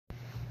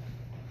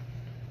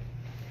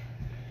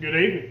Good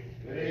evening.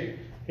 Good evening.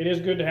 It is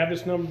good to have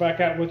this number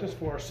back out with us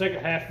for our second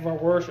half of our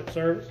worship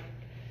service.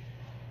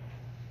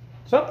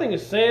 Something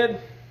is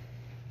said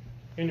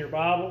in your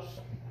Bibles.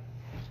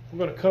 We're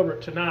going to cover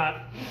it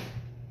tonight.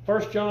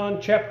 1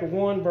 John chapter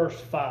 1, verse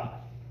 5.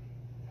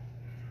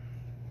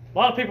 A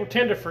lot of people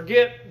tend to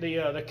forget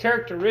the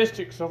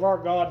characteristics of our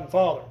God and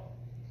Father.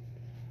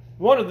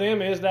 One of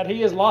them is that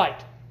He is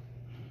light.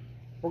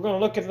 We're going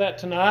to look at that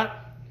tonight.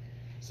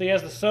 See,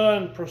 as the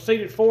Son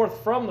proceeded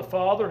forth from the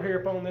Father here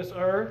upon this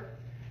earth,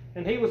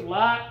 and He was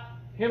light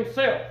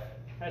Himself,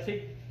 as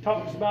He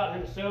talks about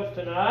Himself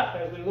tonight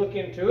as we look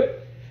into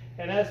it.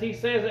 And as He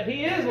says that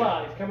He is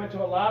light, He's coming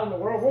to a light in the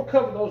world. We'll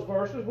cover those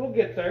verses. We'll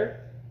get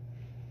there.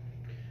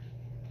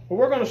 But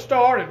we're going to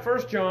start in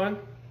 1 John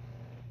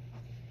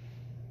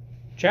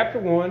chapter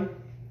 1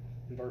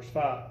 and verse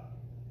 5.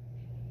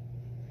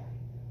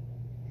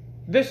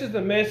 This is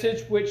the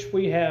message which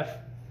we have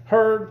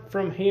heard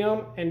from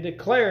Him and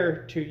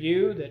declare to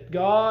you, that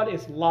God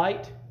is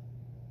light,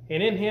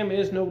 and in Him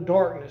is no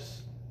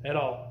darkness at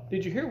all.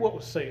 Did you hear what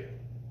was said?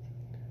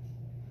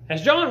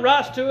 As John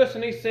writes to us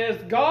and he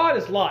says, God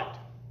is light,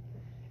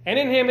 and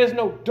in Him is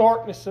no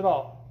darkness at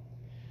all.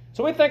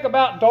 So we think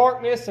about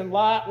darkness and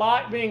light,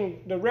 light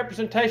being the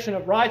representation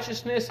of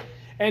righteousness,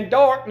 and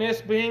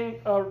darkness being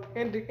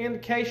an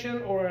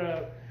indication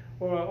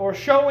or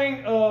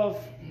showing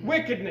of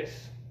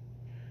wickedness.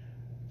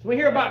 So we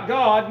hear about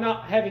God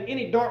not having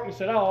any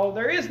darkness at all.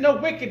 There is no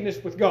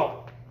wickedness with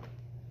God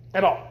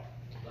at all.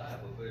 Light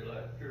would be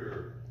like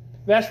pure.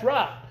 That's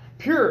right.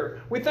 Pure.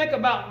 We think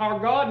about our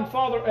God and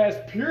Father as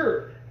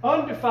pure,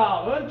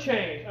 undefiled,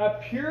 unchanged, a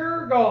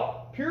pure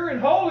God, pure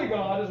and holy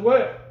God as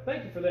well.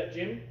 Thank you for that,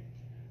 Jimmy.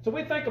 So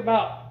we think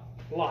about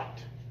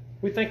light.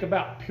 We think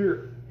about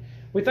pure.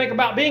 We think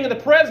about being in the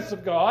presence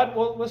of God.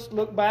 Well, let's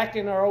look back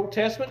in our Old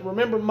Testament.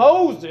 Remember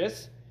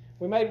Moses.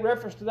 We made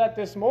reference to that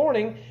this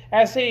morning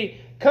as he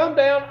come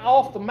down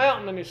off the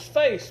mountain and his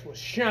face was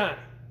shining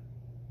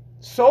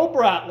so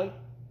brightly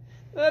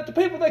that the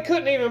people, they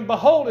couldn't even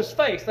behold his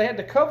face. They had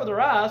to cover their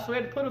eyes, so they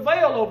had to put a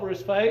veil over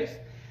his face.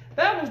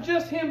 That was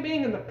just him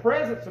being in the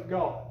presence of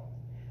God.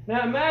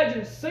 Now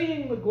imagine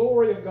seeing the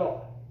glory of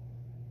God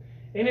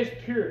in His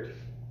purity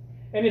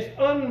and His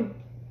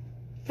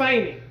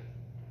unfeigning.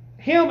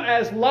 Him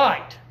as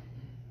light.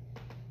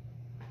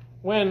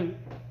 When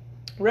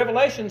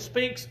Revelation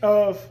speaks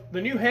of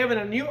the new heaven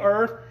and new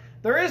earth,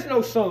 there is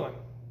no sun,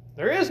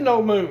 there is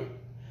no moon,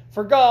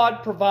 for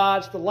God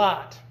provides the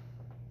light.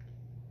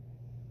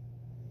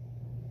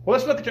 Well,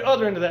 let's look at the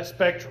other end of that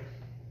spectrum.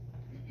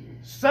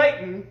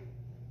 Satan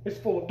is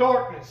full of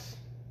darkness,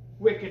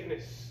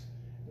 wickedness,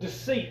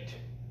 deceit.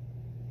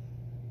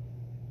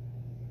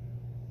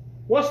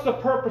 What's the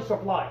purpose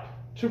of light?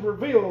 To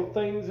reveal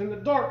things in the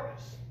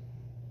darkness.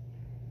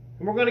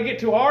 And we're going to get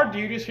to our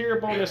duties here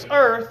upon this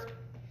earth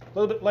a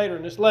little bit later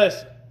in this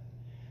lesson.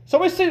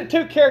 So we see the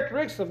two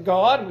characteristics of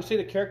God, and we see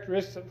the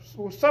characteristics,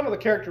 some of the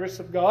characteristics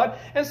of God,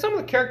 and some of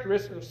the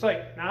characteristics of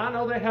Satan. Now I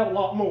know they have a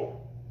lot more.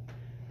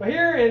 But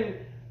here in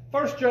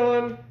 1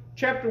 John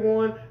chapter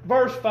 1,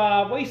 verse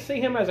 5, we see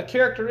him as a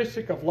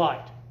characteristic of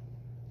light.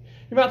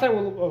 You might think,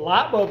 well, a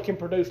light bulb can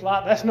produce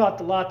light. That's not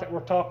the light that we're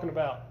talking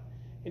about.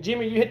 And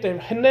Jimmy, you hit the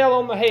nail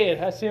on the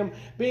head. That's him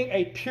being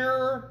a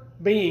pure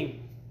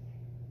being.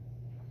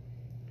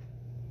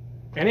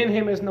 And in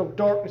Him is no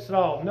darkness at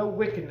all, no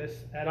wickedness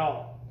at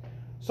all.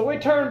 So we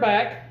turn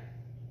back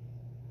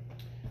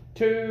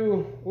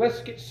to,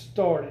 let's get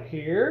started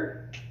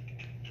here,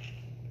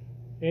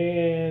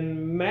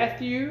 in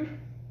Matthew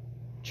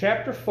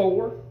chapter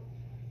 4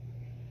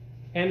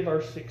 and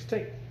verse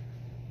 16.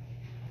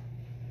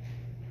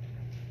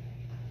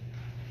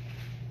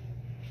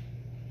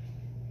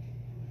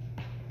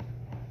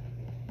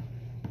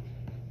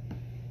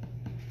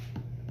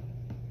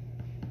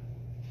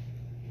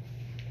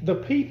 The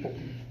people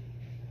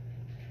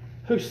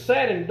who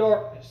sat in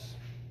darkness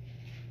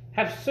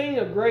have seen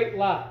a great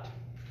light.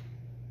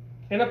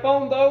 And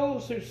upon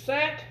those who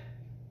sat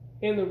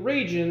in the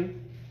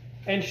region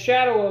and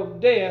shadow of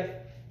death,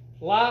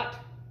 light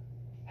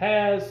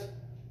has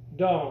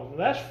dawned.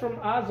 That's from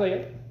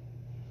Isaiah,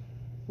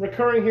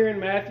 recurring here in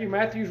Matthew.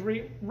 Matthew's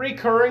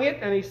recurring it,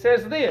 and he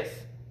says this.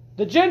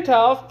 The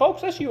Gentiles,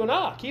 folks, that's you and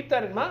I. Keep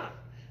that in mind.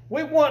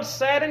 We once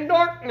sat in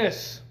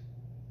darkness,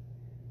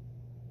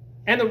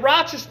 and the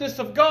righteousness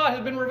of God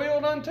has been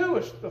revealed unto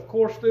us. Of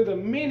course, through the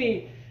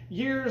many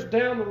years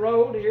down the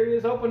road, here it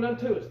is opened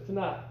unto us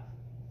tonight.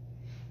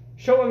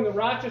 Showing the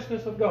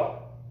righteousness of God.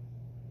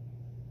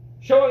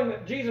 Showing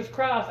that Jesus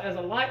Christ as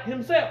a light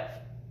Himself.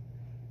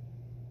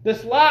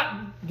 This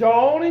light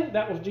dawning,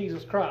 that was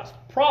Jesus Christ.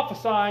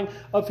 Prophesying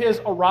of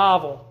His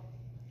arrival.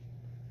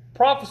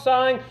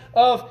 Prophesying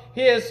of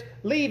His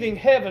leaving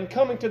heaven,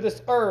 coming to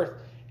this earth,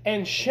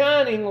 and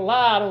shining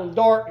light on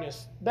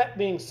darkness. That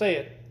being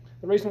said,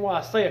 the reason why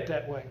I say it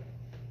that way.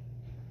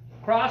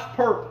 Christ's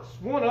purpose,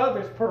 one of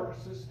His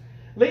purposes,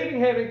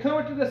 leaving heaven,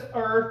 coming to this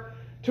earth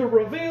to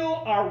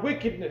reveal our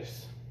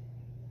wickedness.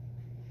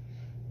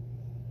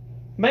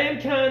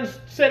 Mankind's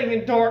setting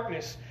in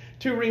darkness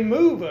to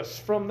remove us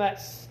from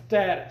that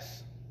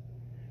status.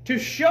 to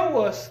show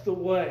us the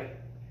way,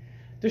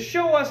 to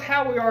show us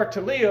how we are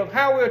to live,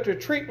 how we are to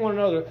treat one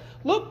another.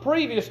 Look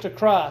previous to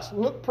Christ.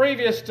 Look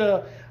previous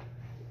to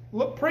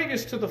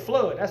the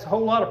flood. That's a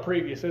whole lot of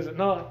previous, is it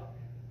not?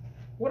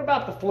 What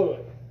about the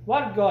flood?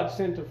 Why did God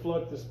send to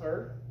flood this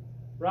earth?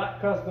 Right?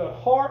 Because the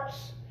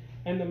hearts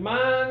and the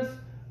minds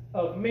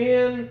of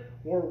men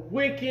were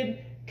wicked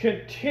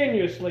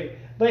continuously.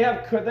 They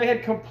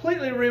had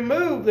completely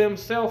removed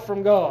themselves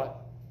from God.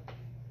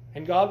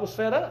 And God was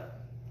fed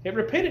up. It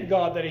repented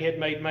God that He had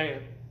made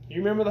man.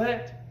 You remember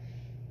that?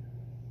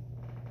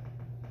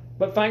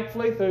 But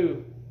thankfully,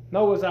 through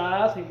Noah's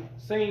eyes, He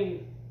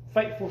seen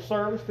faithful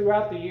servants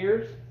throughout the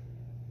years,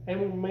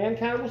 and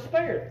mankind was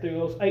spared through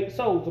those 8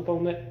 souls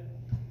upon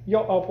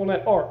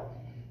that ark.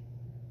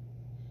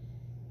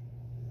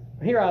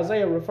 Here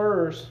Matthew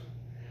refers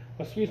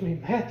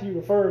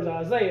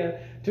Isaiah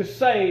to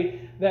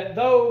say that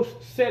those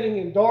sitting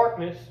in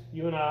darkness,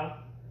 you and I,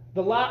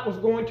 the light was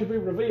going to be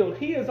revealed.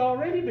 He has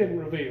already been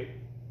revealed.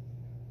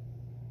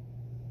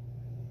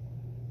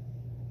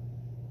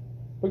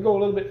 We go a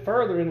little bit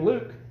further in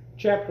Luke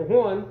chapter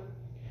 1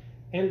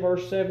 and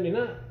verse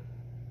 79.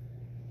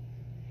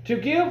 To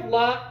give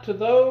light to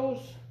those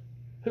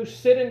who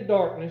sit in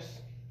darkness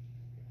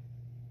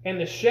and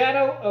the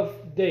shadow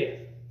of death,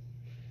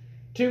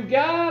 to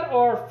guide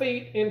our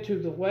feet into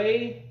the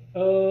way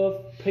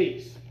of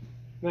peace.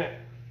 Now,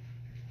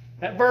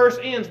 that verse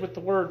ends with the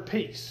word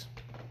peace.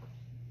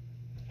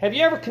 Have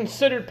you ever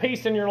considered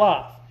peace in your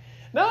life?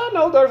 Now, I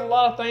know there's a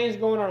lot of things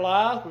going in our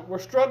lives we're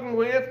struggling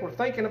with, we're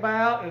thinking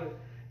about, and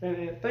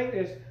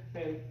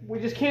we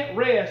just can't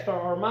rest.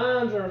 Our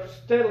minds are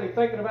steadily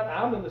thinking about,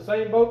 I'm in the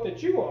same boat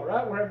that you are,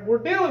 right? We're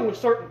dealing with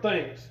certain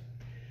things.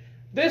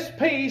 This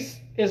peace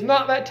is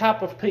not that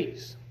type of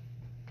peace.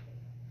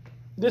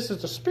 This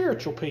is a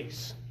spiritual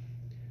peace.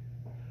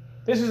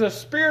 This is a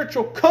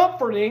spiritual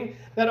comforting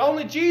that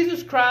only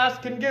Jesus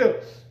Christ can give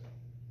us.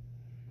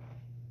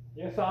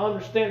 Yes, I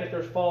understand that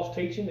there's false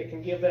teaching that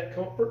can give that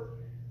comfort,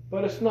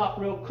 but it's not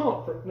real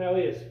comfort, now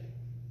is it?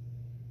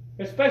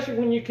 Especially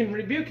when you can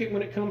rebuke it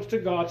when it comes to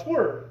God's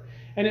Word.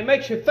 And it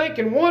makes you think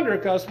and wonder,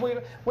 because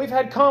we've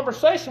had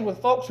conversation with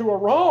folks who are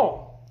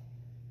wrong.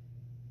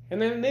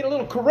 And then need a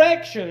little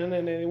correction, and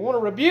then they want to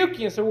rebuke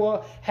you and say,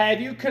 well,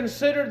 have you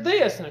considered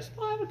this? And it's,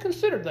 well, I haven't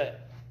considered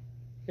that,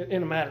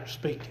 in a matter of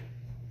speaking.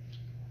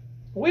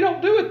 We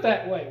don't do it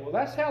that way. Well,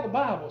 that's how the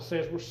Bible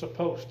says we're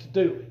supposed to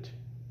do it.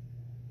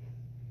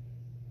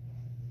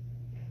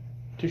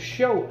 To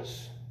show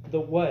us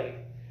the way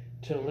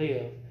to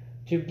live.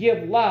 To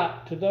give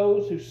light to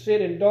those who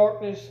sit in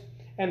darkness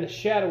and the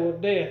shadow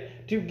of death.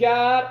 To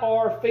guide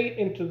our feet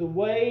into the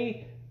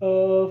way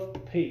of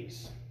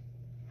peace.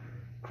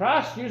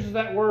 Christ uses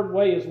that word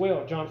way as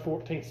well, John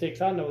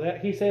 14:6. I know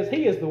that. He says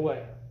He is the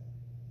way.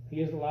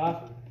 He is the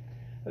life.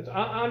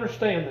 I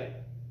understand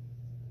that.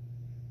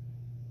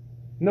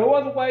 No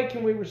other way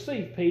can we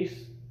receive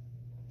peace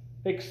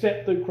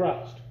except through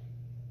Christ.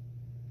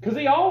 Because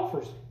He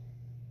offers it.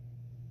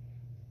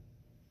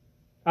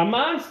 A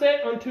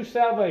mindset unto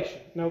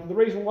salvation. Now, the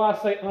reason why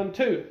I say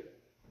unto,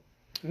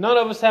 none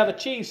of us have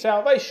achieved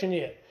salvation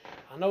yet.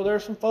 I know there are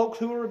some folks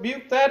who will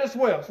rebuke that as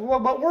well. So,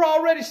 but we're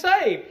already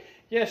saved.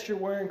 Yes, you're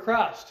wearing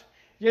Christ.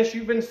 Yes,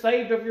 you've been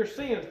saved of your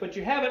sins, but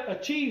you haven't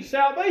achieved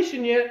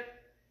salvation yet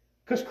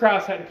because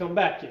Christ hadn't come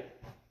back yet.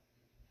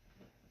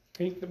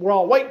 We're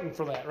all waiting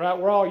for that, right?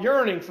 We're all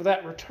yearning for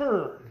that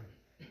return.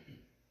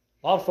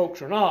 A lot of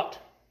folks are not.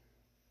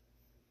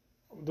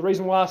 The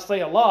reason why I say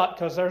a lot,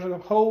 because there's a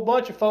whole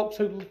bunch of folks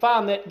who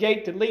find that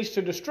gate that leads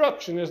to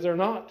destruction, is there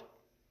not?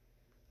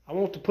 I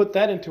want to put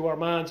that into our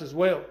minds as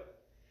well.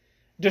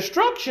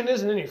 Destruction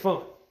isn't any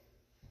fun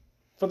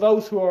for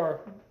those who are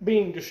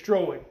being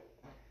destroyed.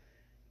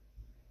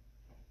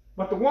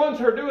 But the ones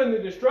who are doing the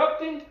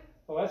destructing,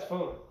 oh, that's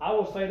fun. I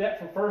will say that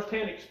from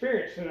first-hand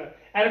experience.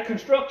 At a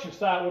construction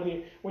site,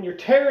 when you're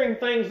tearing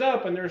things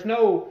up and there's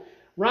no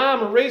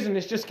rhyme or reason,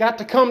 it's just got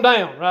to come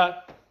down, right?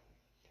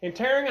 And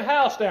tearing a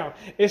house down,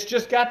 it's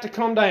just got to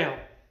come down.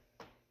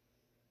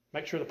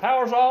 Make sure the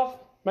power's off.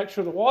 Make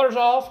sure the water's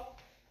off.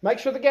 Make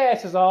sure the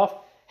gas is off.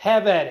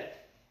 Have at it.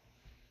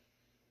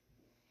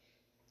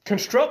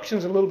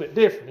 Construction's a little bit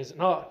different, is it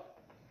not?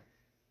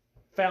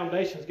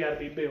 Foundation's got to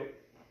be built.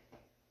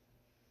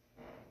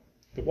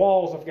 The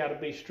walls have got to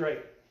be straight.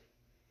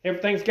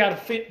 Everything's got to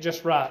fit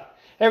just right.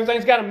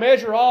 Everything's got to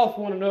measure off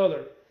one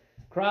another.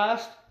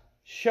 Christ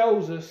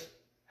shows us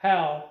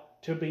how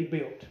to be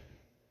built.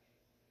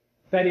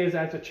 That is,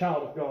 as a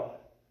child of God.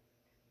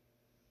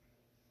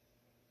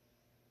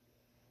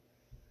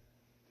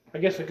 I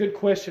guess a good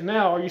question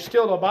now, are you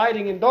still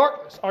abiding in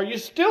darkness? Are you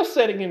still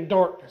sitting in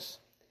darkness?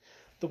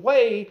 The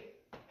way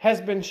has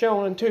been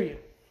shown unto you.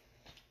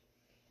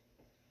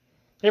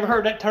 You ever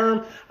heard that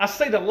term? I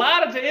see the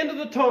light at the end of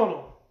the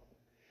tunnel.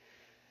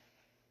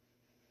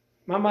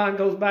 My mind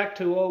goes back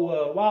to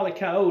Wile E.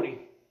 Coyote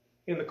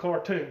in the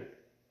cartoon.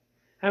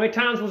 How many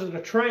times was it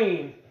a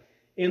train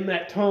in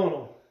that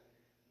tunnel?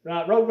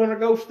 Right, Roadrunner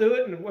goes through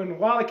it, and when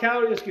Wile E.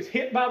 Coyote just gets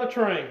hit by the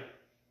train.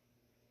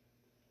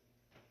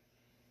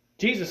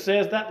 Jesus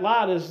says that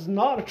light is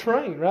not a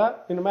train, right?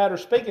 In a matter of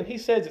speaking, He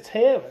says it's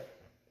heaven.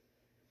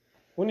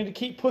 We need to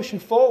keep pushing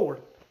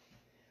forward.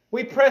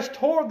 We press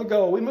toward the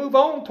goal. We move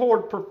on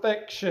toward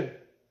perfection.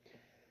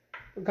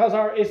 Because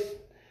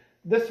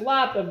this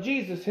life of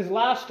Jesus, His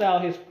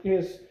lifestyle, his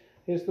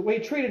the way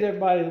He treated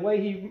everybody, the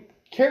way He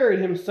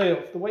carried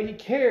Himself, the way He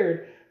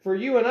cared for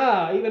you and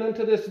I, even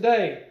unto this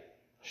day,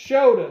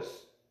 showed us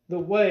the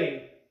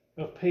way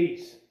of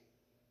peace.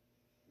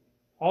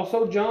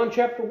 Also, John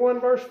chapter 1,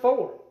 verse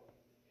 4.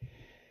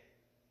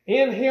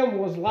 In Him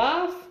was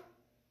life,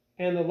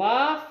 and the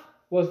life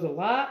was the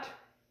light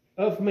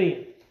of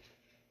men.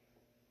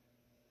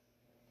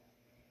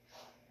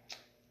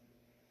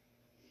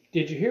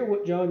 Did you hear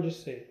what John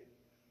just said?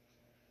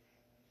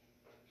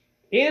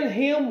 In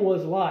Him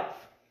was life.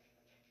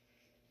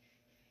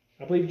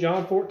 I believe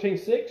John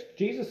 14:6,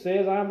 Jesus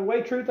says, I am the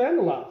way, truth, and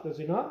the life. Does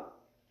He not?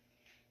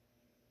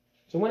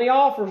 So when He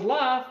offers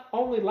life,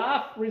 only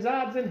life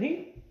resides in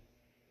Him.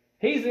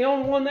 He's the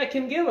only one that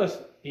can give us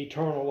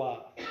eternal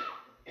life.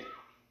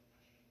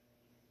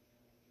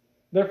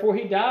 Therefore,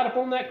 He died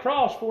upon that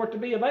cross for it to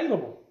be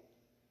available.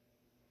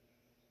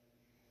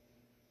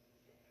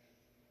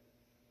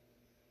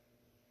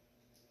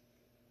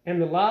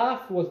 And the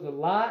life was the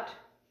light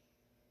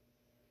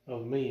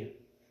of men.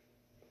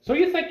 So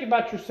you think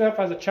about yourself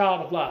as a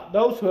child of light.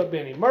 Those who have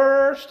been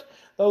immersed,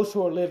 those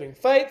who are living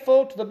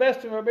faithful to the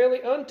best of our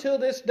ability until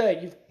this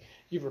day.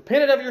 You've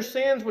repented of your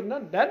sins.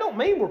 That don't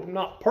mean we're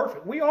not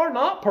perfect. We are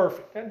not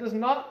perfect. That does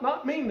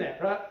not mean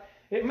that, right?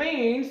 It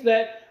means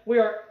that we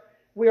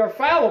are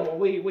fallible.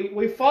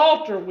 We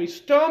falter. We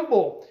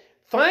stumble.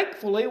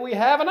 Thankfully, we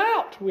have an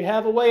out. We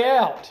have a way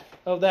out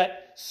of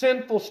that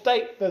sinful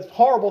state, this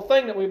horrible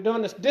thing that we've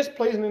done that's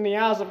displeasing in the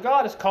eyes of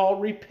God. Is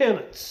called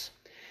repentance.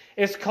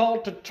 It's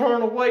called to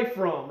turn away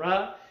from,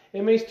 right?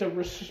 It means to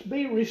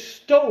be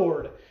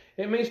restored.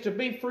 It means to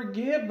be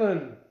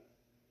forgiven.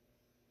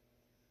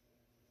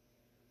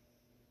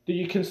 Do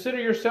you consider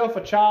yourself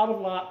a child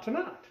of light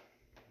tonight?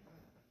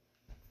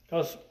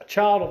 Because a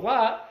child of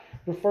light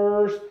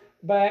refers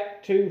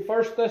back to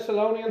 1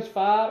 Thessalonians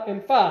 5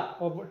 and 5,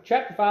 or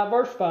chapter 5,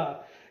 verse 5.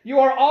 You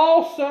are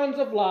all sons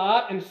of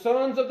light and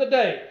sons of the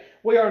day.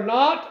 We are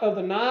not of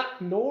the night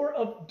nor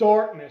of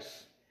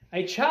darkness.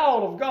 A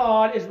child of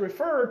God is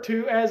referred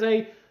to as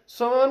a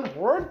son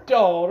or a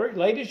daughter,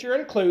 ladies, you're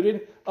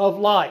included, of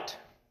light.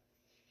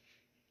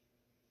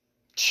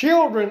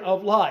 Children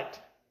of light.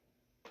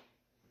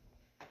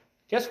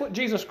 Guess what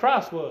Jesus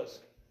Christ was?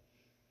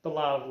 The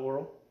light of the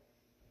world.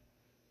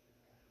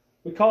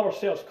 We call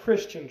ourselves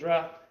Christians,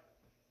 right?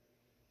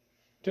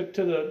 To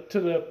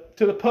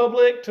the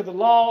public, to the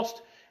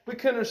lost, we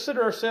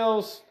consider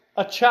ourselves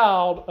a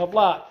child of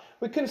light.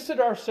 We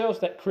consider ourselves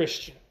that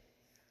Christian.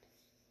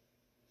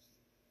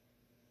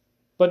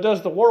 But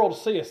does the world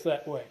see us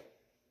that way?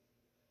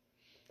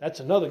 That's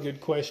another good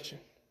question.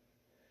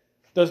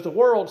 Does the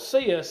world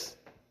see us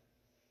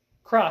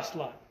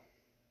Christ-like?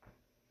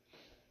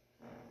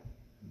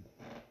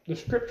 The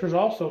Scriptures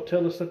also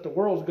tell us that the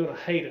world's going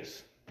to hate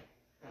us.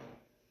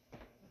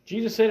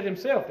 Jesus said it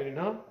Himself, did He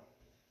not?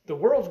 The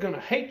world's going to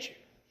hate you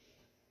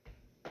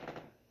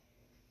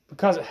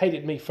because it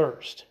hated me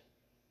first.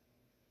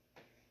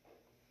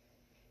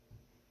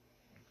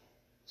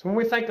 So when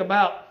we think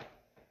about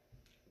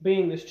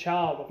being this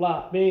child of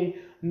light, being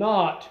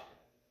not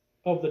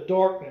of the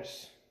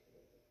darkness,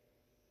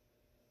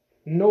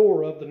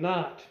 nor of the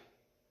night,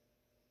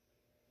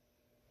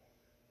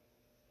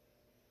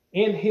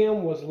 in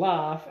Him was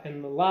life,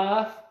 and the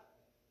life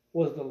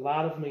was the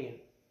light of men.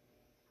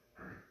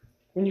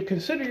 When you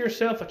consider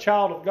yourself a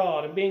child of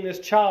God and being this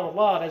child of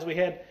light, as we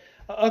had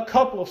a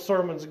couple of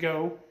sermons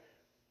ago,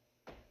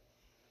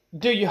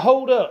 do you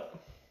hold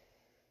up?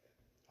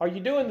 Are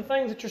you doing the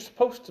things that you're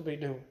supposed to be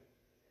doing?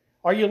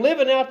 Are you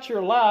living out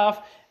your life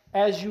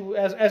as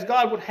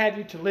God would have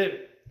you to live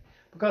it?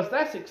 Because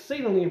that's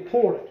exceedingly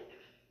important.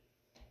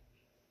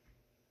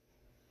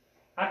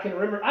 I can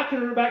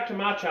remember back to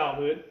my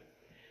childhood,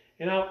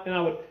 and I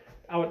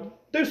would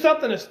do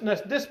something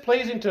that's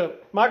displeasing to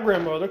my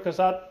grandmother, because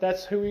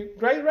that's who we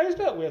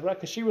raised up with, right?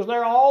 Because she was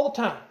there all the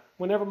time.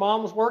 Whenever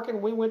Mom was working,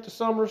 we went to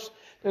Summers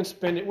and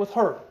spend it with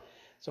her.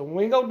 So when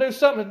we go do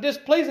something that's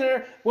displeasing to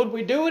her, would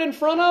we do it in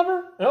front of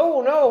her?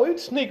 Oh no,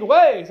 we'd sneak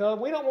away. So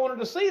we don't want her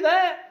to see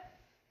that.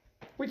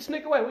 We'd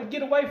sneak away. We'd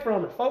get away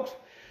from her, folks.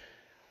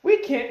 We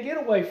can't get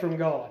away from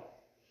God.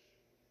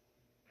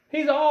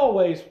 He's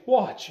always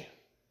watching.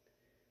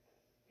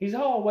 He's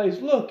always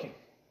looking.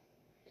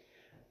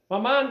 My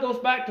mind goes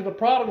back to the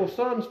prodigal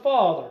son's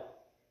father.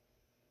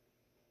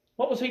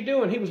 What was he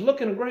doing? He was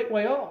looking a great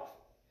way off.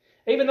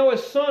 Even though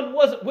his son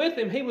wasn't with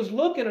him, he was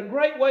looking a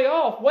great way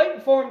off,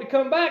 waiting for him to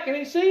come back, and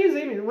he sees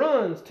him and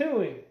runs to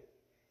him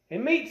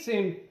and meets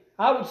him,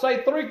 I would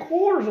say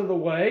 3/4 of the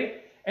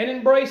way, and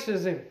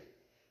embraces him.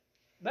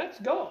 That's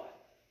God.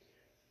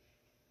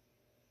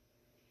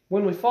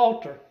 When we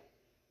falter,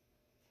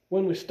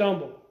 when we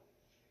stumble,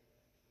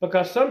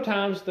 because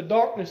sometimes the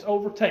darkness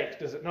overtakes,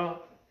 does it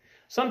not?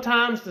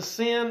 Sometimes the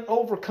sin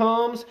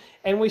overcomes,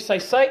 and we say,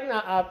 Satan,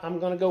 I'm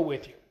going to go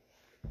with you.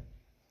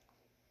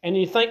 And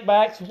you think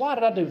back, so why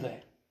did I do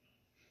that?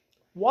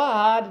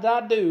 Why did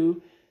I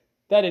do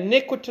that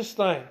iniquitous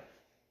thing?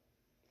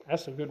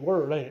 That's a good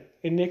word, ain't it?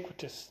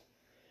 Iniquitous.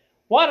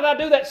 Why did I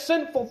do that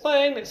sinful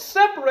thing that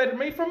separated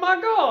me from my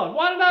God?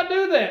 Why did I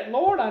do that?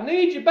 Lord, I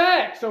need you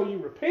back. So you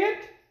repent,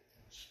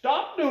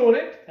 stop doing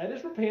it. That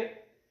is repent.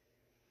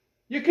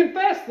 You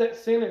confess that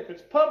sin if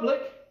it's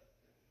public.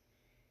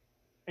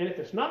 And if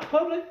it's not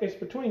public, it's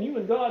between you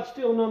and God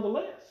still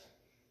nonetheless.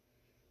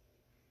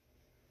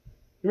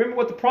 Remember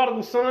what the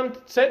prodigal son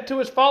said to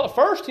his father?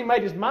 First, he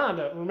made his mind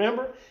up,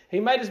 remember?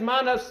 He made his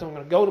mind up, so I'm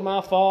going to go to my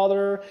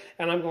father,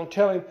 and I'm going to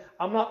tell him,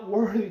 I'm not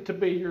worthy to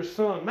be your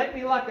son. Make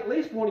me like at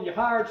least one of your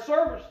hired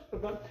servants.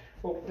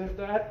 Well,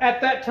 at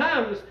that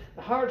time,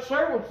 the hired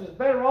servants is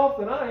better off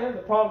than I am,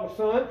 the prodigal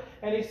son.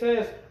 And he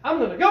says, I'm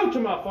going to go to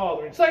my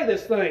father and say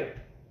this thing.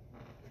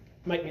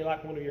 Make me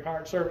like one of your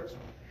hired servants.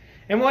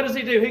 And what does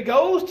he do? He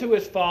goes to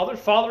his father.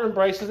 Father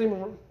embraces him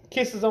and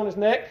kisses on his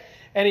neck.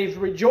 And he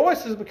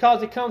rejoices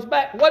because he comes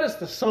back. What does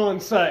the son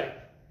say?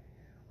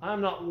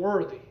 I'm not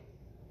worthy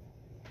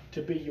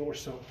to be your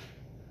son.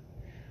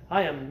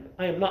 I am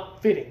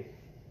not fitting.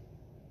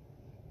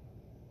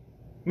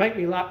 Make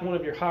me like one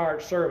of your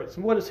hired servants.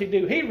 And what does he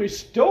do? He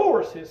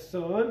restores his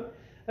son.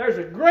 There's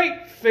a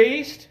great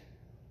feast.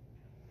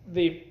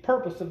 The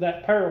purpose of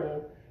that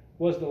parable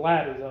was the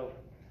latter, though.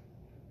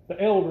 The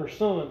elder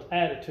son's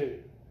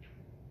attitude.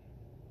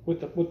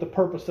 With the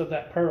purpose of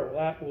that parable.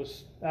 That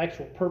was the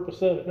actual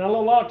purpose of it. Now, a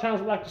lot of times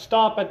we like to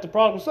stop at the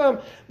prodigal son,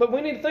 but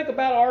we need to think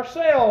about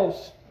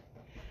ourselves.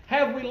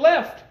 Have we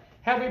left?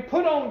 Have we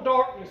put on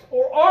darkness?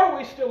 Or are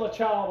we still a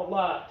child of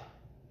light?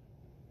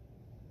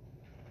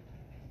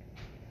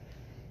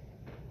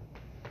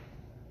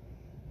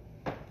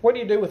 What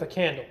do you do with a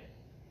candle?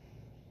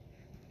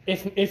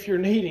 If you're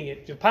needing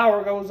it, the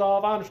power goes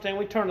off. I understand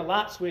we turn the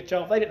light switch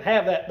off. They didn't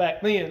have that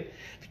back then.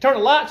 If you turn the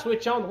light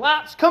switch on, the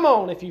lights come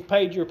on if you've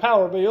paid your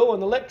power bill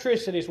and the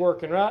electricity's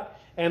working right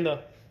and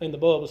the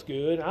bulb is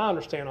good. I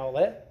understand all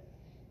that.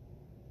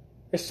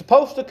 It's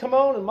supposed to come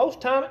on, and most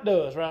time it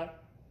does, right?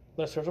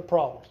 Unless there's a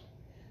problem.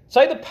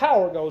 Say the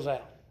power goes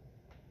out.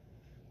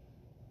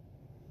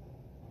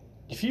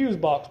 The fuse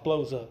box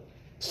blows up.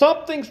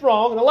 Something's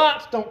wrong and the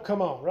lights don't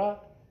come on, right?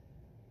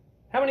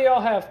 How many of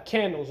y'all have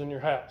candles in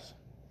your house?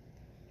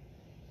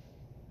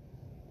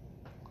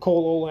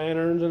 Coal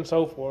lanterns and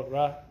so forth,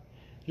 right?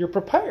 You're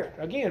prepared.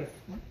 Again,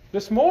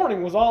 this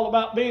morning was all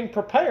about being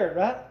prepared,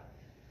 right?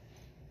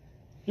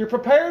 You're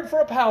prepared for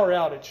a power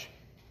outage.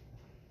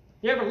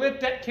 You ever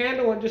lit that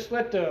candle and just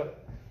let a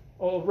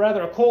coal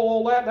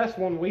oil lamp? That's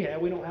one we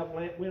have. We don't have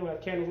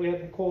candles. We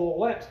have coal oil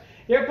lamps.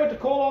 You ever put the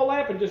coal oil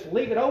lamp and just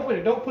leave it open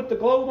and don't put the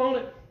globe on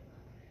it?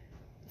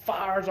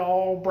 Fire's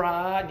all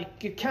bright.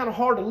 It's kind of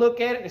hard to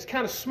look at it. It's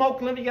kind of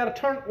smoking. You got to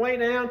turn it way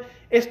down.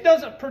 It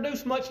doesn't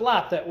produce much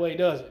light that way,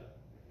 does it?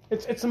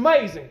 It's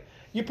amazing.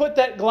 You put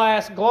that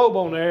glass globe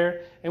on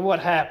there, and what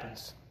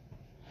happens?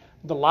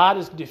 The light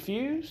is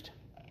diffused,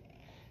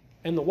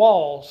 and the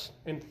walls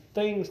and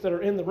things that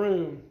are in the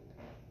room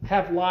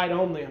have light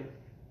on them.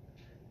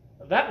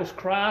 That was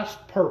Christ's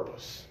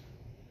purpose.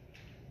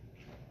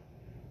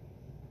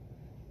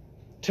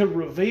 To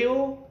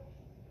reveal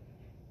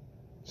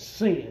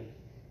sin.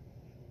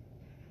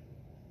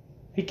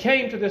 He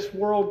came to this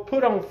world,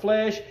 put on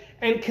flesh,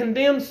 and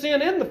condemned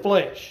sin in the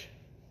flesh.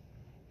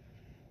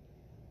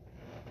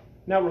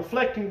 Now,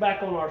 reflecting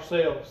back on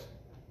ourselves,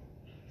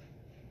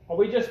 are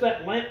we just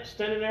that lamp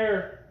standing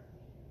there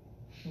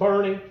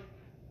burning?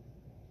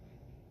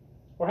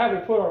 Or have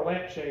we put our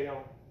lampshade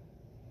on?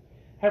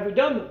 Have we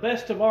done the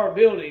best of our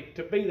ability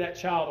to be that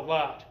child of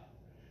light?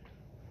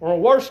 Or a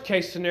worst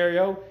case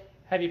scenario,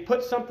 have you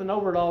put something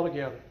over it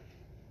altogether?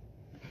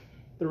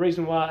 The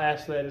reason why I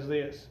ask that is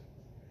this.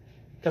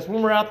 Because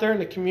when we're out there in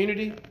the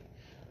community,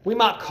 we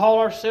might call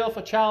ourselves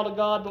a child of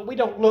God, but we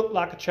don't look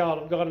like a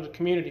child of God in the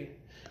community.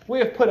 We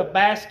have put a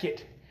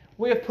basket,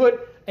 we have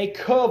put a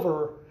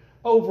cover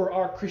over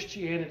our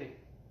Christianity.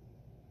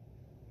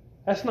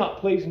 That's not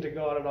pleasing to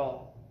God at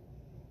all.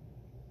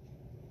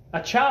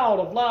 A child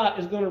of light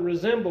is going to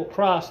resemble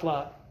Christ's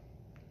light.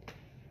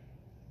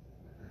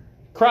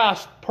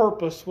 Christ's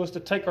purpose was to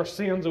take our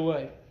sins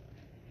away.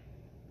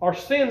 Our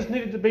sins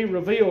needed to be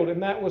revealed,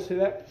 and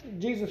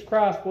Jesus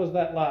Christ was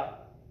that light.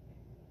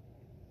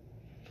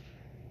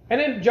 And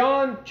in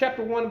John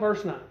chapter 1,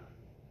 verse 9.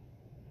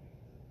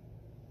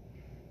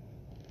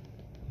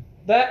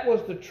 That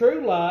was the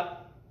true light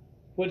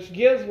which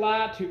gives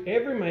light to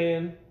every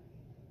man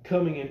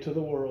coming into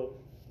the world.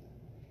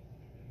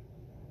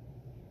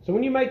 So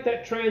when you make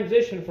that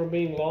transition from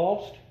being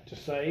lost to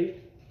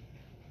saved,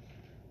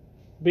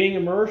 being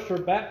immersed or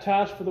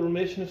baptized for the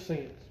remission of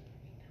sins,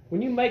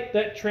 when you make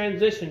that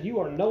transition, you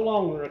are no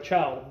longer a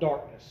child of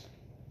darkness.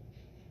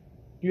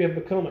 You have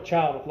become a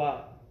child of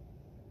light.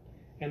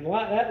 And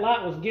that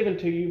light was given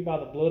to you by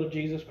the blood of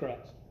Jesus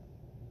Christ.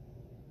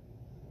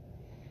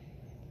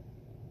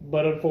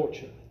 But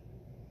unfortunately,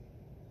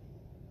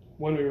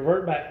 when we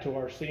revert back to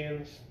our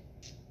sins,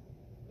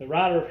 the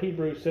writer of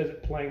Hebrews says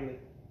it plainly.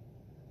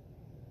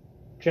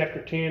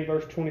 chapter 10,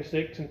 verse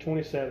 26 and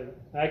 27.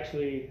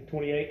 Actually,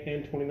 28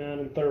 and 29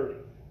 and 30.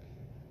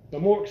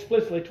 But more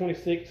explicitly,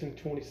 26 and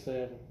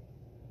 27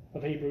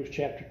 of Hebrews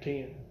chapter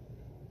 10.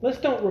 Let's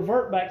don't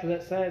revert back to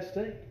that sad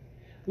state.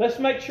 Let's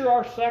make sure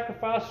our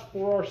sacrifice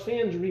for our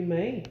sins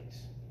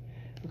remains.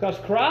 Because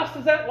Christ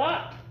is that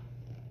light.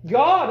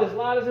 God is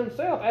light as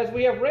himself. As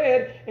we have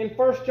read in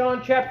 1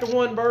 John chapter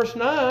 1, verse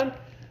 9,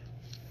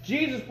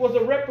 Jesus was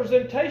a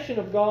representation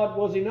of God,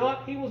 was he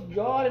not? He was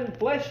God in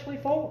fleshly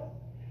form.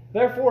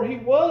 Therefore, he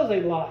was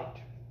a light.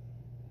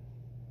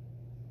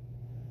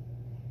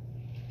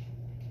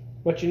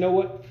 But you know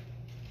what?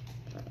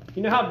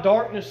 You know how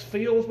darkness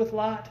feels with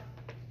light?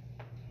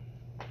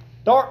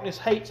 Darkness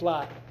hates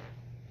light.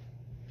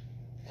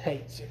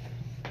 Hates it.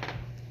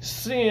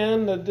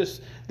 Sin,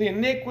 the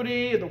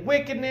iniquity, the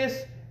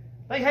wickedness,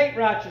 they hate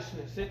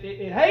righteousness.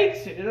 It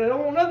hates it. It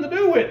don't want nothing to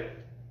do with it.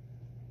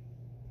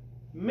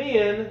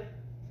 Men,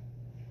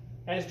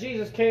 as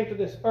Jesus came to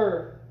this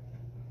earth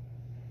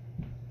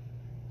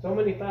so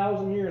many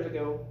thousand years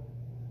ago,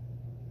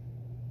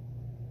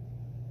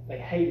 they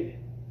hated it.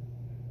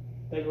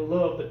 They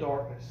loved the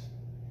darkness.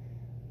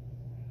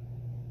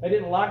 They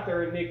didn't like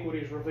their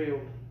iniquities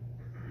revealed.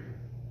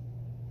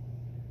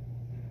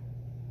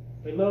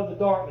 They loved the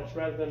darkness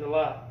rather than the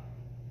light.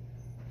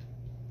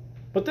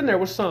 But then there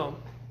was some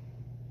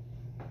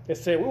that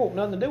said, we want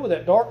nothing to do with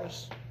that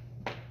darkness.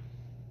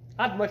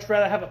 I'd much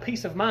rather have a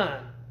peace of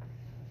mind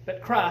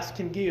that Christ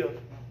can give.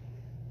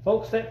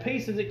 Folks, that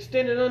peace is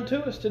extended unto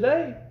us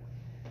today.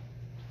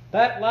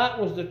 That light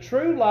was the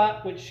true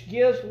light which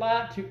gives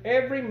light to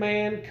every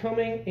man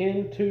coming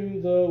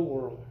into the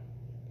world.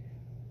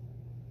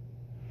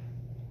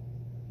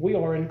 We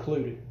are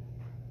included.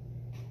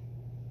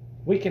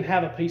 We can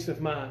have a peace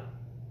of mind.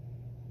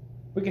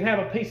 We can have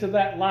a piece of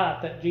that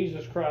light that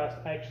Jesus Christ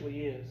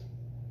actually is.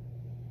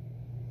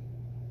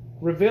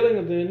 Revealing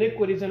of the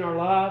iniquities in our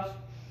lives,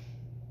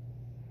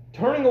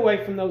 turning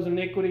away from those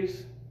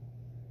iniquities,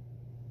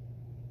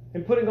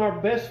 and putting our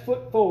best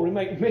foot forward. We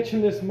make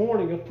mention this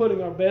morning of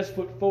putting our best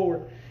foot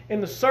forward in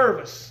the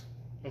service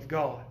of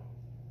God.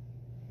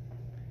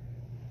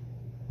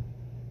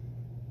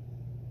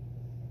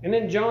 And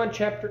in John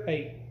chapter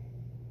 8,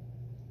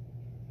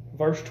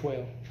 verse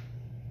 12.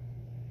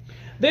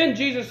 Then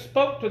Jesus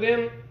spoke to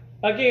them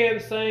again,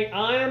 saying,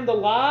 I am the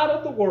light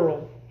of the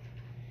world.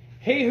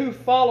 He who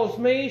follows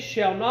me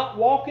shall not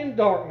walk in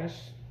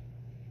darkness,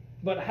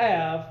 but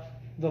have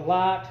the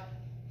light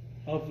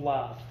of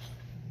life.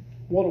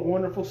 What a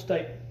wonderful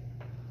statement.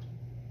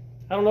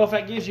 I don't know if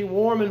that gives you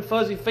warm and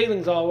fuzzy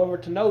feelings all over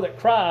to know that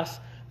Christ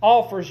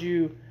offers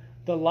you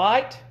the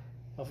light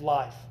of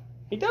life.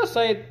 He does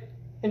say it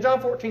in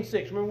John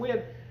 14:6. Remember, we had,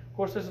 of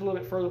course, this is a little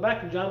bit further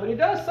back in John, but he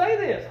does say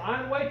this. I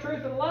am the way,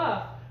 truth, and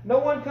life. No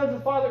one comes to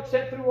the Father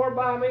except through or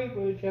by me.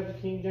 Well, you have the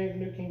King James,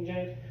 New King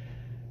James.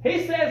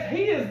 He says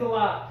he is the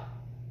light.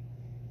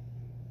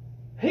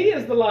 He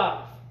is the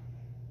life.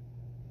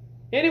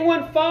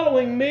 Anyone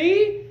following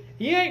me,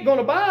 you ain't going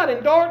to abide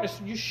in darkness.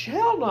 You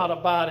shall not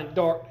abide in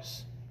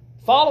darkness.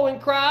 Following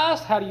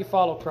Christ, how do you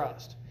follow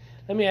Christ?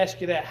 Let me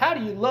ask you that. How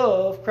do you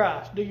love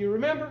Christ? Do you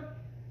remember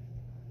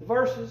the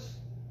verses?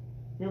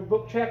 Remember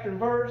book, chapter, and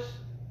verse?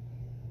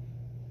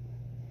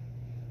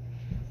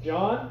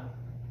 John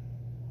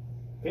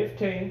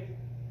 15,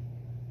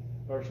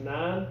 verse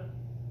 9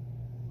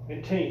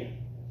 and 10.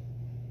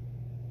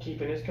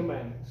 Keeping His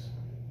commandments.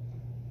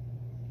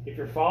 If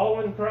you're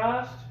following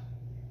Christ,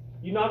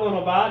 you're not going to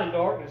abide in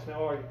darkness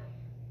now, are you?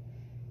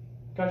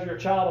 Because you're a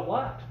child of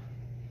light.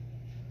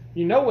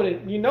 You know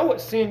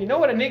what sin, you know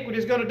what iniquity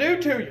is going to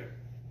do to you.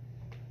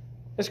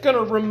 It's going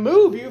to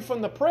remove you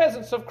from the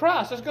presence of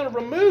Christ. It's going to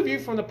remove you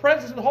from the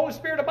presence of the Holy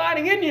Spirit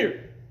abiding in you.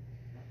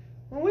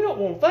 Well, we don't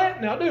want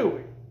that now, do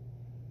we?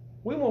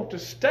 We want to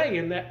stay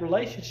in that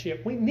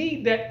relationship. We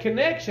need that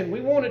connection.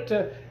 We want it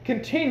to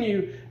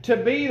continue to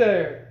be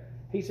there.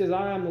 He says,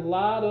 I am the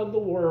light of the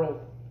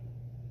world.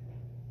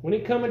 When He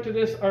come into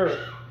this earth,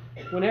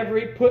 whenever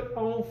He put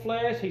on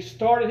flesh, He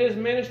started His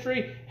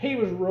ministry, He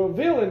was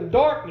revealing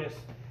darkness.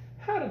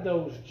 How did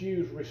those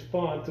Jews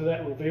respond to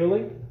that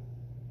revealing?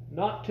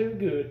 Not too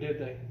good, did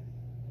they?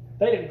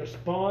 They didn't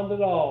respond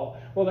at all.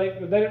 Well, they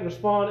didn't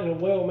respond in a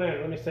well manner.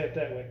 Let me say it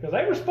that way. Because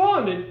they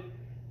responded,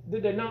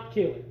 did they not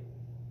kill Him?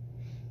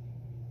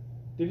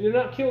 Did they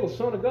not kill the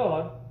Son of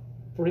God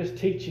for His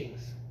teachings?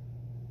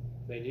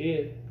 They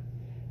did.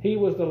 He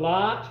was the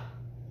light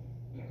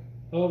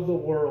of the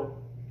world.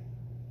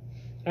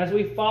 As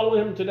we follow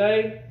Him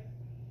today,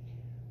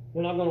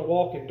 we're not going to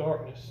walk in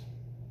darkness,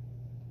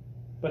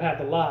 but have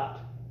the light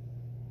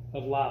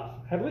of life.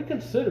 Have we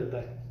considered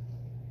that?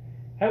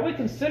 Have we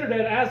considered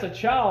that as a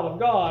child of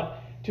God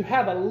to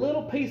have a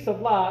little piece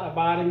of light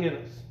abiding in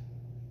us?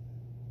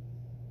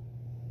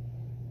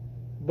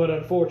 But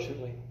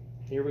unfortunately,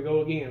 here we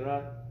go again,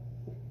 right?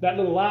 That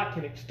little light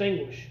can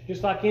extinguish,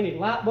 just like any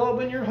light bulb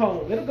in your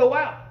home. It'll go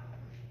out.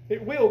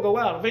 It will go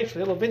out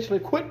eventually. It'll eventually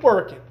quit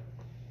working.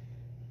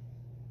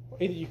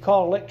 Either you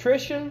call an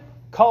electrician,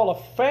 call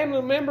a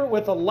family member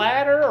with a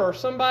ladder, or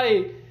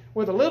somebody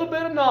with a little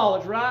bit of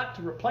knowledge, right,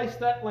 to replace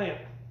that lamp.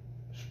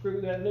 screw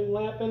that new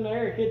lamp in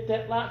there, hit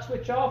that light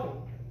switch off, and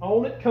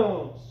on it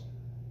comes.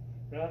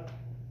 Right?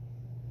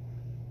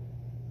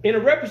 In a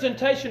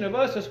representation of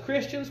us as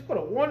Christians, what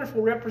a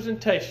wonderful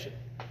representation.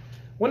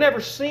 Whenever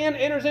sin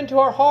enters into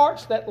our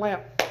hearts, that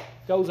lamp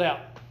goes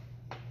out.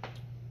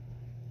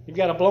 You've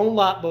got a blown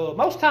light bulb.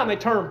 Most of the time they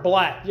turn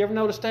black. You ever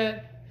notice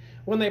that?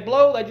 When they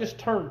blow, they just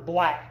turn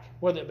black,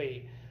 whether it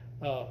be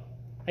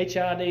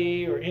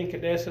HID or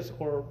incandescent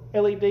or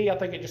LED. I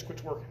think it just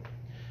quits working.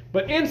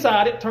 But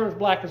inside it turns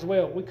black as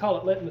well. We call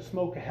it letting the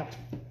smoke out.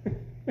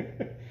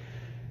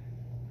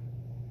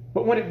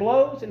 But when it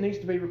blows, it needs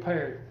to be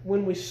repaired.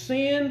 When we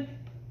sin,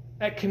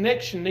 that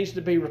connection needs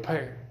to be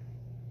repaired.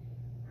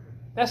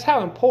 That's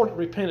how important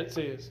repentance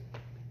is.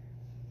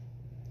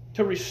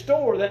 To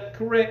restore that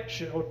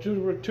correction, or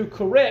to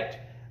correct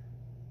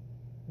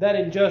that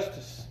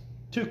injustice,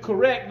 to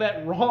correct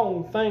that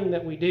wrong thing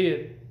that we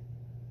did.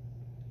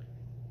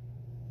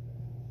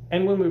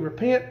 And when we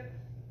repent,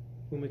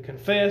 when we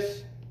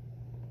confess,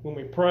 when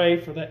we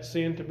pray for that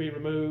sin to be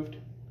removed,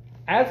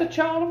 as a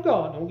child of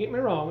God, don't get me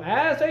wrong,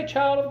 as a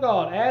child of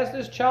God, as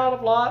this child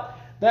of light,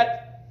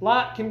 that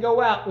light can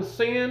go out with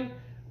sin,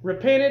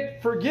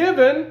 repented,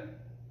 forgiven,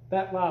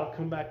 that light will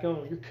come back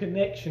on. Your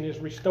connection is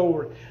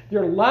restored.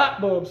 Your light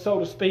bulb, so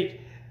to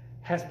speak,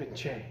 has been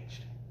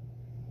changed.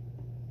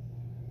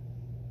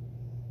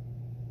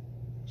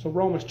 So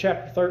Romans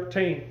chapter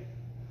 13,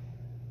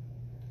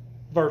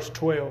 verse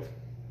 12.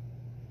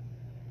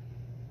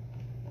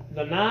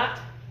 The night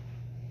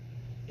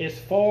is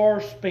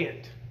far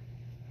spent.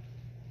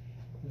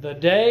 The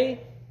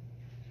day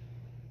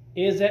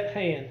is at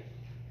hand.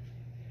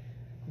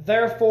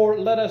 Therefore,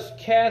 let us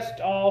cast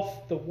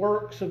off the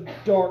works of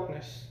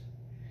darkness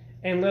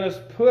and let us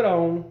put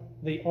on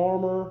the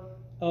armor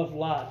of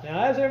light.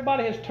 Now, as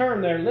everybody has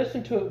turned there,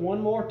 listen to it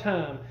one more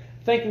time.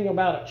 Thinking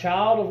about a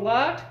child of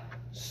light,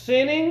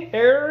 sinning,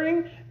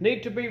 erring,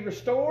 need to be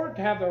restored,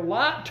 to have their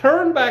light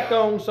turned back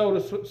on, so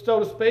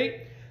to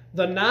speak.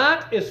 The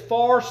night is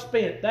far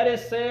spent. That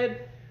is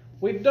said,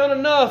 we've done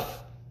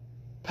enough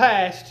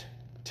past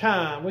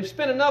time. We've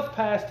spent enough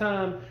past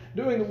time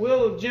doing the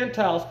will of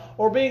Gentiles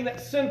or being that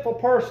sinful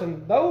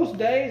person. Those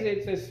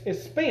days,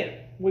 it's spent.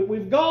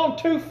 We've gone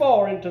too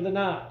far into the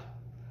night.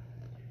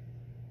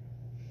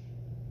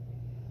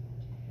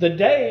 The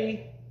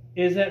day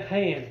is at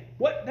hand.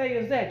 What day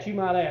is that, you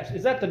might ask?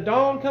 Is that the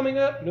dawn coming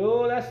up?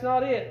 No, that's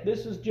not it.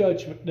 This is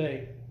Judgment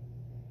Day.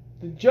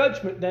 The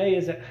Judgment Day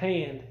is at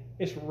hand.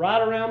 It's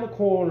right around the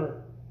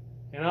corner.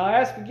 And I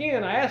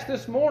asked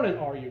this morning,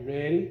 are you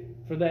ready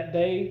for that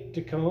day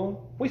to come?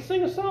 We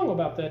sing a song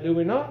about that, do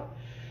we not?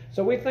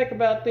 So we think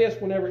about this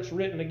whenever it's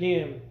written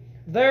again.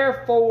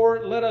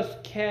 Therefore, let us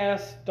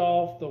cast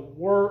off the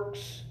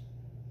works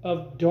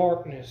of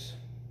darkness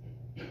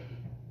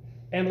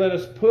and let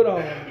us put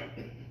on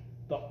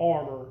the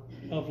armor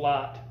of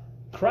light.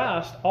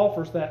 Christ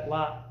offers that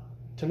light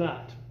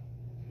tonight.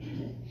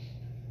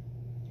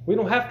 We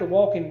don't have to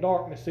walk in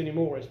darkness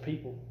anymore as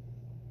people.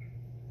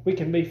 We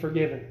can be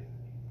forgiven.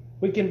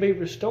 We can be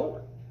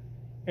restored.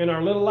 And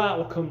our little light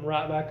will come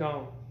right back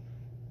on.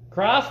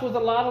 Christ was the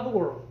light of the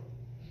world.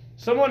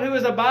 Someone who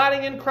is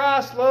abiding in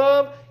Christ's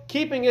love,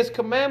 keeping His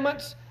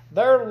commandments,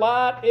 their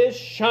light is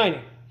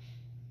shining.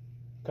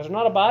 Because they're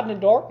not abiding in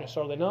darkness,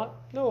 are they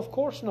not? No, of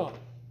course not.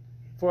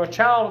 For a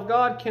child of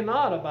God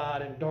cannot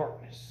abide in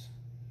darkness.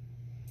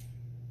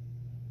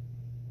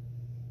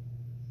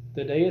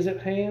 The day is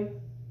at hand.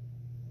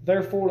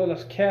 Therefore, let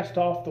us cast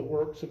off the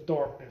works of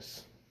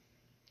darkness.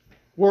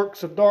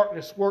 Works of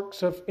darkness,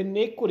 works of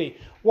iniquity,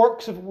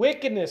 works of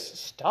wickedness.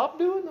 Stop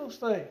doing those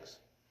things.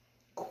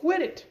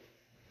 Quit it.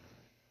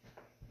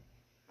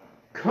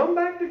 Come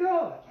back to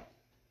God.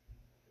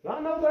 I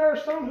know there are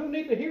some who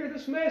need to hear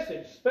this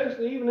message,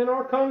 especially even in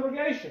our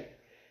congregation.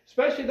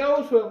 Especially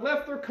those who have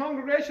left their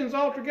congregations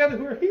altogether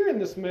who are hearing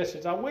this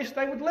message. I wish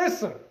they would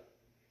listen.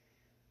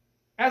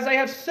 As they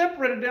have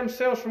separated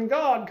themselves from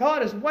God,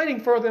 God is waiting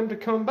for them to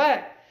come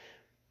back.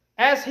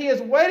 As He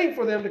is waiting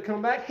for them to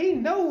come back, He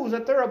knows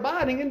that they're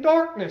abiding in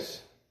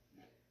darkness.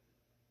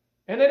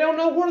 And they don't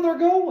know where they're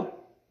going.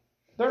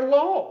 They're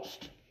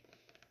lost.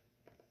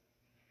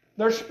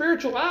 Their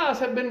spiritual eyes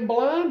have been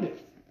blinded.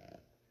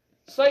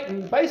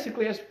 Satan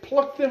basically has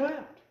plucked them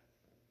out.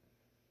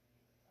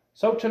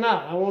 So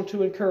tonight, I want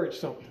to encourage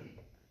something.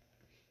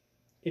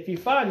 If you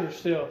find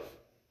yourself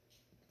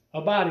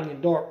abiding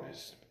in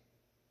darkness,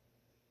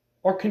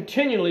 or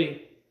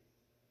continually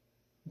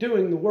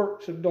doing the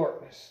works of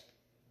darkness,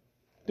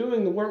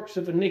 doing the works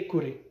of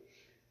iniquity,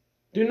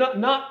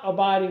 not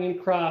abiding in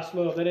Christ's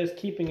love, that is,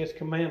 keeping His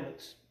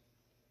commandments,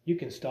 you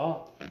can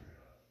stop.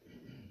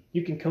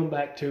 You can come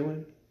back to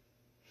Him.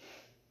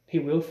 He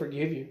will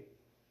forgive you.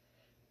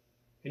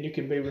 And you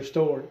can be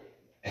restored.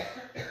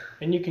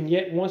 And you can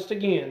yet once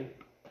again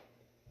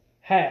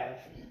have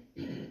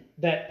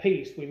that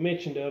peace we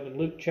mentioned of in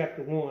Luke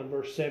chapter 1,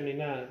 verse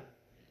 79.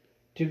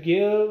 To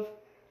give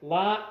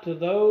light to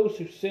those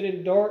who sit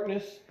in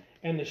darkness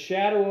and the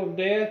shadow of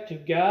death, to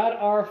guide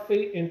our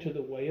feet into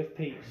the way of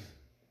peace.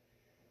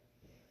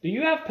 Do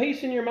you have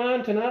peace in your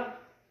mind tonight?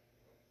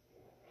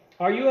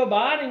 Are you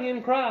abiding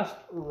in Christ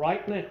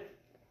right now?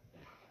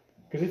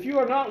 Because if you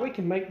are not, we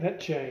can make that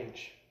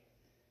change.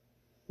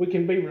 We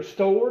can be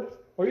restored,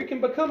 or you can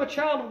become a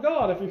child of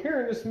God. If you're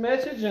hearing this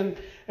message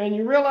and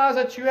you realize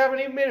that you haven't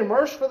even been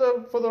immersed for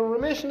the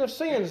remission of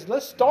sins,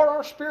 let's start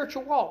our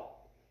spiritual walk.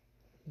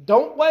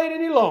 Don't wait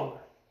any longer.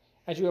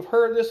 As you have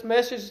heard this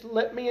message,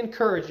 let me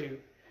encourage you.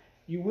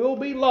 You will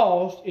be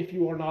lost if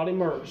you are not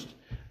immersed.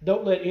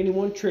 Don't let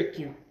anyone trick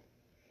you.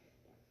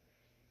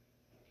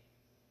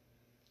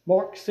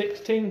 Mark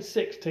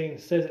 16:16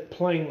 says it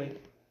plainly.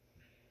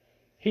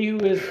 He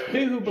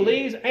who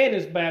believes and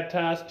is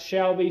baptized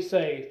shall be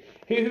saved.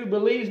 He who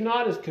believes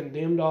not is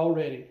condemned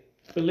already.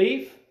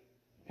 Belief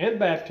and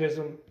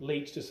baptism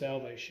leads to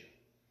salvation.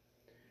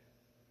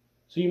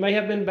 So you may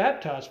have been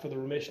baptized for the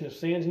remission of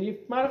sins, and you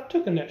might have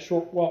taken that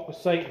short walk with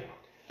Satan.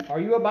 Are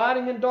you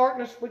abiding in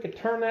darkness? We could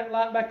turn that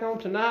light back on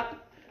tonight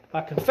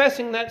by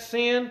confessing that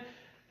sin,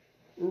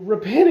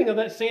 repenting of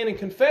that sin and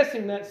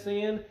confessing that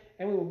sin,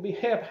 and we will be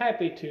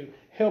happy to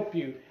help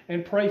you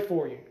and pray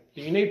for you.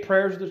 Do you need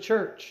prayers of the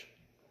church?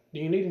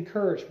 Do you need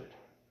encouragement?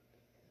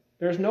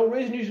 There's no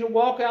reason you should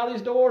walk out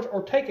these doors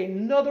or take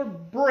another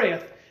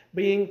breath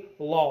being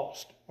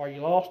lost. Are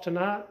you lost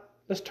tonight?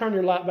 Let's turn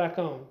your light back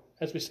on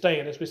as we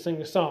stand, as we sing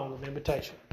the song of invitation.